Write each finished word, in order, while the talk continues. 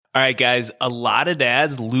All right, guys, a lot of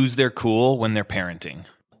dads lose their cool when they're parenting.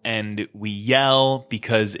 And we yell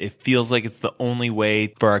because it feels like it's the only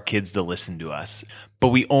way for our kids to listen to us. But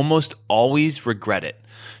we almost always regret it.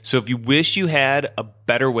 So if you wish you had a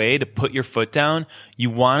better way to put your foot down, you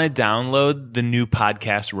want to download the new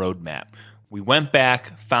podcast roadmap. We went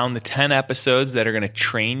back, found the 10 episodes that are going to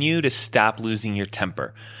train you to stop losing your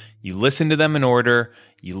temper. You listen to them in order,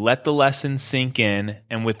 you let the lessons sink in,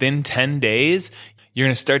 and within 10 days, you're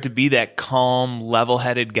going to start to be that calm,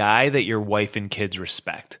 level-headed guy that your wife and kids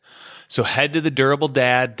respect. So head to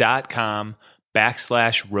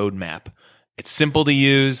thedurabledad.com/roadmap. It's simple to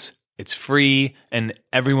use, it's free, and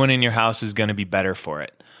everyone in your house is going to be better for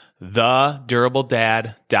it.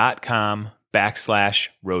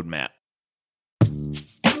 thedurabledad.com/roadmap.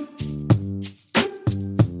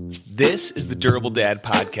 This is the Durable Dad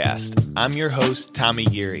Podcast. I'm your host, Tommy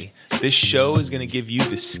Geary. This show is going to give you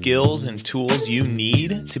the skills and tools you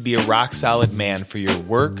need to be a rock-solid man for your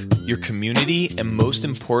work, your community, and most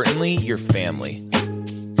importantly, your family.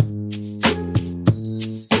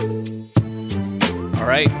 All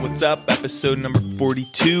right, what's up? Episode number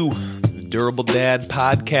 42, the Durable Dad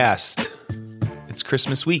Podcast. It's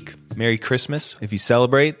Christmas week. Merry Christmas if you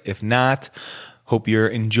celebrate. If not, hope you're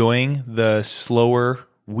enjoying the slower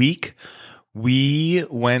week. We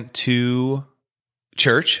went to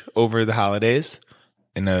church over the holidays.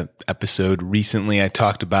 In an episode recently, I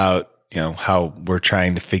talked about, how we're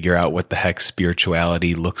trying to figure out what the heck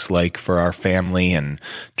spirituality looks like for our family and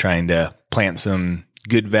trying to plant some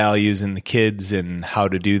good values in the kids and how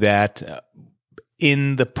to do that.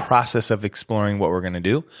 In the process of exploring what we're going to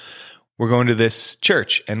do, we're going to this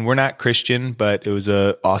church, and we're not Christian, but it was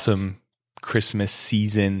an awesome Christmas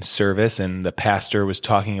season service, and the pastor was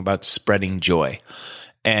talking about spreading joy.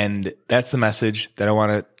 And that's the message that I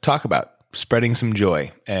want to talk about, spreading some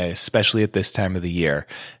joy, especially at this time of the year.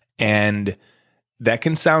 And that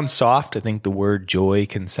can sound soft. I think the word joy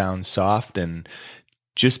can sound soft. And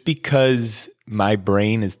just because my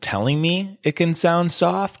brain is telling me it can sound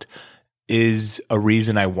soft is a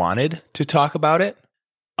reason I wanted to talk about it.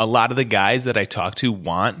 A lot of the guys that I talk to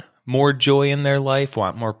want more joy in their life,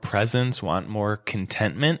 want more presence, want more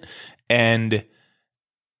contentment. And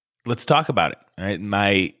let's talk about it. All right.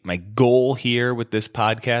 My goal here with this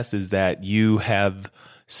podcast is that you have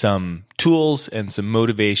some tools and some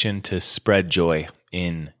motivation to spread joy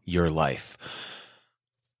in your life.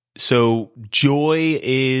 So joy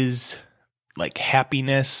is like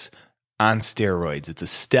happiness on steroids. It's a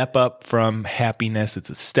step up from happiness. It's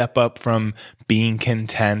a step up from being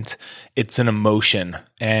content. It's an emotion.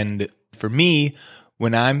 And for me,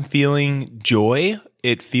 when I'm feeling joy,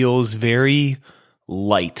 it feels very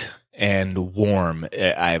light and warm.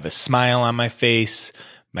 I have a smile on my face.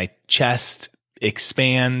 My chest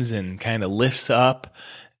expands and kind of lifts up.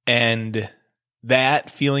 And that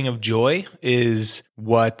feeling of joy is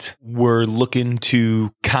what we're looking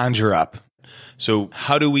to conjure up. So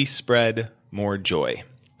how do we spread more joy?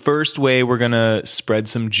 First way we're going to spread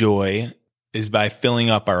some joy is by filling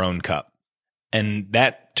up our own cup. And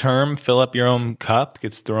that term, fill up your own cup,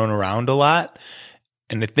 gets thrown around a lot.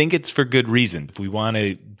 And I think it's for good reason. If we want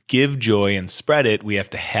to give joy and spread it, we have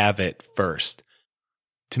to have it first.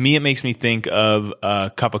 To me, it makes me think of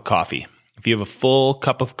a cup of coffee. If you have a full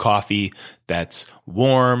cup of coffee that's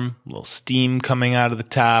warm, a little steam coming out of the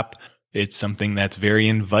top, it's something that's very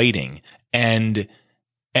inviting. And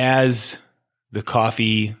as the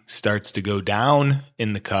coffee starts to go down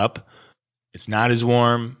in the cup, it's not as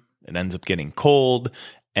warm. It ends up getting cold.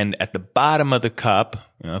 And at the bottom of the cup,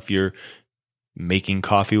 if you're making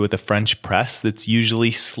coffee with a French press, that's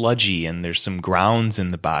usually sludgy and there's some grounds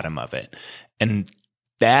in the bottom of it. And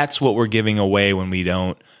that's what we're giving away when we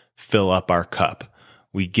don't fill up our cup.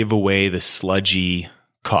 We give away the sludgy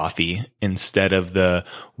coffee instead of the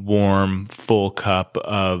warm, full cup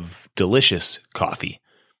of delicious coffee.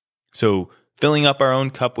 So filling up our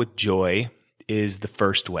own cup with joy is the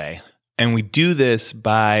first way. And we do this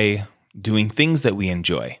by doing things that we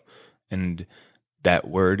enjoy. And that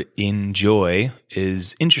word enjoy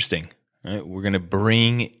is interesting. Right? We're going to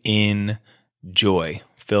bring in joy,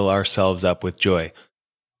 fill ourselves up with joy.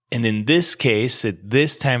 And in this case, at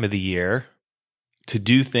this time of the year, to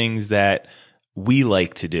do things that we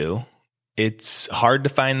like to do, it's hard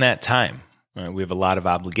to find that time. Right? We have a lot of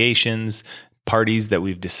obligations, parties that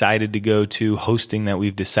we've decided to go to, hosting that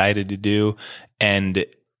we've decided to do, and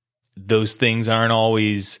those things aren't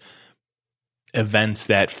always events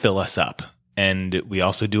that fill us up. And we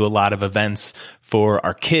also do a lot of events for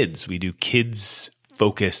our kids. We do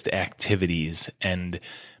kids-focused activities, and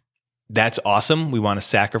that's awesome. We want to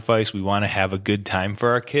sacrifice. We want to have a good time for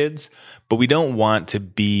our kids, but we don't want to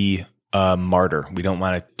be a martyr. We don't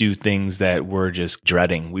want to do things that we're just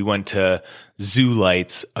dreading. We went to Zoo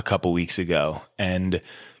Lights a couple weeks ago, and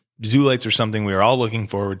Zoo Lights are something we were all looking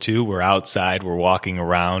forward to. We're outside, we're walking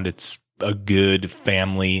around. It's a good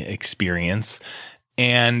family experience.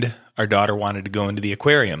 And our daughter wanted to go into the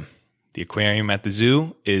aquarium. The aquarium at the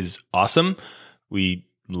zoo is awesome. We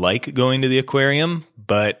like going to the aquarium,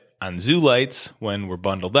 but on Zoo Lights, when we're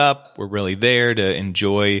bundled up, we're really there to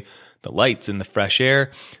enjoy the lights and the fresh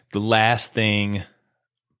air. The last thing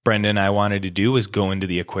Brenda and I wanted to do was go into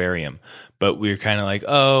the aquarium, but we were kind of like,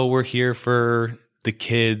 oh, we're here for the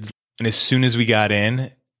kids. And as soon as we got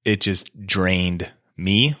in, it just drained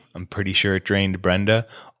me. I'm pretty sure it drained Brenda.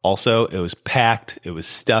 Also, it was packed. It was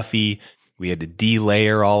stuffy. We had to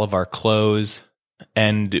delayer all of our clothes,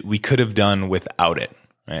 and we could have done without it.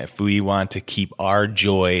 Right? If we want to keep our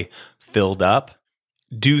joy filled up,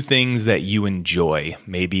 do things that you enjoy.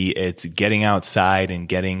 Maybe it's getting outside and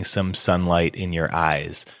getting some sunlight in your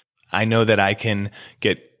eyes. I know that I can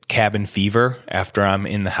get cabin fever after I'm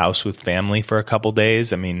in the house with family for a couple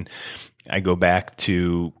days. I mean, I go back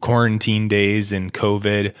to quarantine days and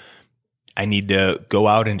COVID. I need to go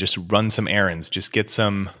out and just run some errands, just get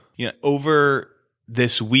some, over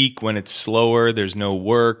this week when it's slower, there's no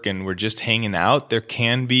work and we're just hanging out, there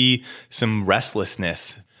can be some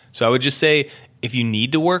restlessness. So I would just say, if you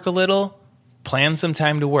need to work a little, plan some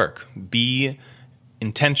time to work. Be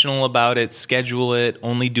intentional about it, schedule it,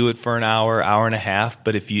 only do it for an hour, hour and a half.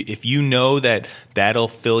 But if you know that that'll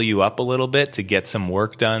fill you up a little bit to get some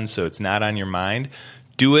work done so it's not on your mind,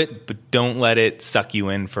 do it, but don't let it suck you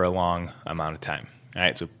in for a long amount of time. All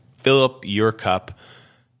right, so fill up your cup.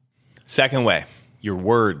 Second way, your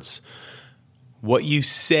words. What you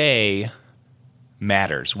say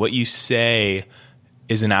matters. What you say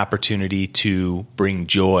is an opportunity to bring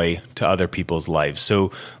joy to other people's lives.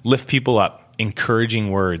 So lift people up,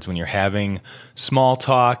 encouraging words when you're having small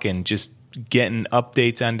talk and just getting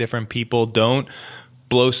updates on different people. Don't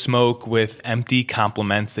blow smoke with empty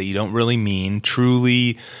compliments that you don't really mean.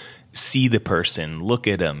 Truly see the person, look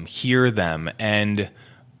at them, hear them, and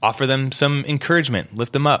offer them some encouragement.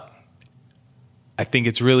 Lift them up. I think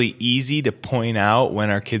it's really easy to point out when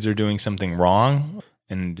our kids are doing something wrong,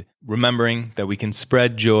 and remembering that we can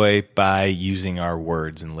spread joy by using our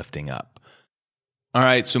words and lifting up. All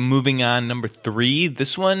right, so moving on, number 3.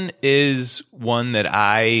 This one is one that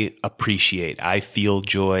I appreciate. I feel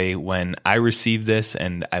joy when I receive this,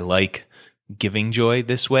 and I like giving joy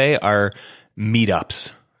this way, are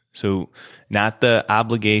meetups. So not the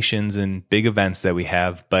obligations and big events that we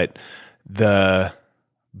have, but the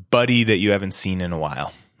buddy that you haven't seen in a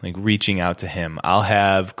while. Like reaching out to him. I'll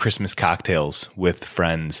have Christmas cocktails with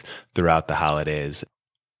friends throughout the holidays.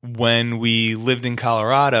 When we lived in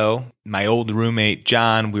Colorado, my old roommate,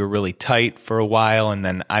 John, we were really tight for a while, and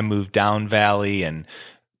then I moved down Valley and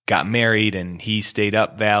got married, and he stayed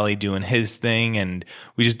up Valley doing his thing, and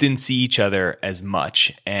we just didn't see each other as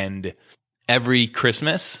much. And every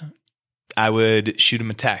Christmas, I would shoot him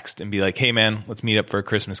a text and be like, hey man, let's meet up for a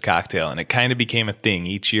Christmas cocktail. And it kind of became a thing.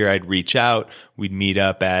 Each year I'd reach out, we'd meet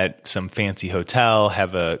up at some fancy hotel,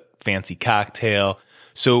 have a fancy cocktail.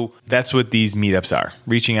 So that's what these meetups are,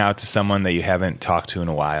 reaching out to someone that you haven't talked to in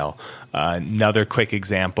a while. Another quick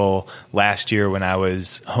example, last year when I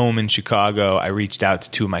was home in Chicago, I reached out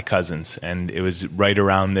to 2 of my cousins, and it was right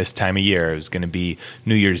around this time of year. It was going to be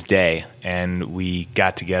New Year's Day, and we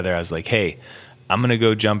got together. I was like, hey, I'm going to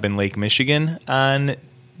go jump in Lake Michigan on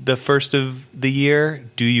the first of the year.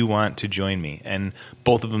 Do you want to join me? And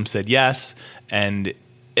both of them said yes. And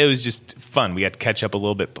it was just fun. We got to catch up a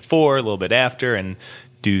little bit before, a little bit after, and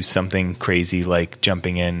do something crazy like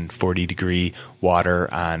jumping in 40-degree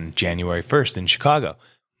water on January 1st in Chicago.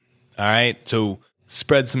 All right. So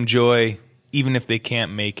spread some joy. Even if they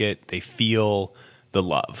can't make it, they feel the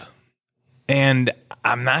love. And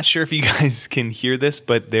I'm not sure if you guys can hear this,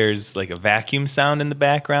 but there's like a vacuum sound in the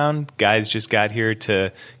background. Guys just got here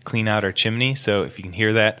to clean out our chimney. So if you can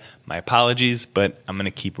hear that, my apologies, but I'm going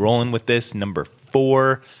to keep rolling with this. Number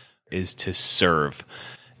 4 is to serve.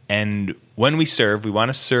 And when we serve, we want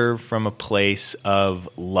to serve from a place of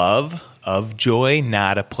love, of joy,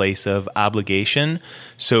 not a place of obligation.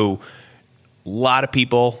 So a lot of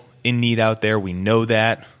people in need out there. We know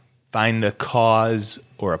that. Find a cause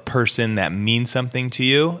or a person that means something to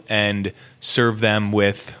you and serve them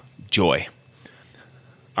with joy.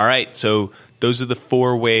 All right, so those are the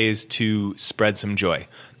 4 ways to spread some joy.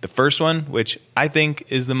 The first one, which I think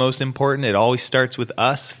is the most important, it always starts with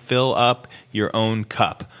us. Fill up your own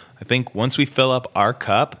cup. I think once we fill up our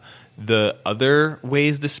cup, The other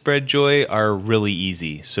ways to spread joy are really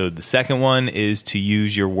easy. So the second one is to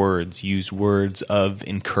use your words. Use words of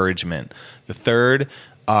encouragement. The third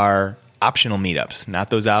are optional meetups, not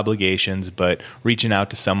those obligations, but reaching out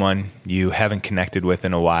to someone you haven't connected with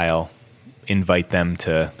in a while. Invite them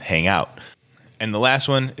to hang out. And the last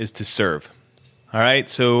one is to serve. All right,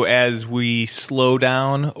 so as we slow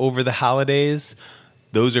down over the holidays,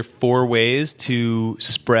 those are 4 ways to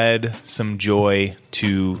spread some joy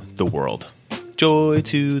to the world. Joy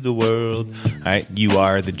to the world. All right, you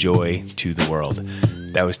are the joy to the world.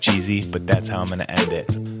 That was cheesy, but that's how I'm going to end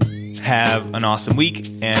it. Have an awesome week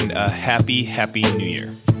and a happy, happy New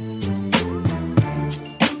Year.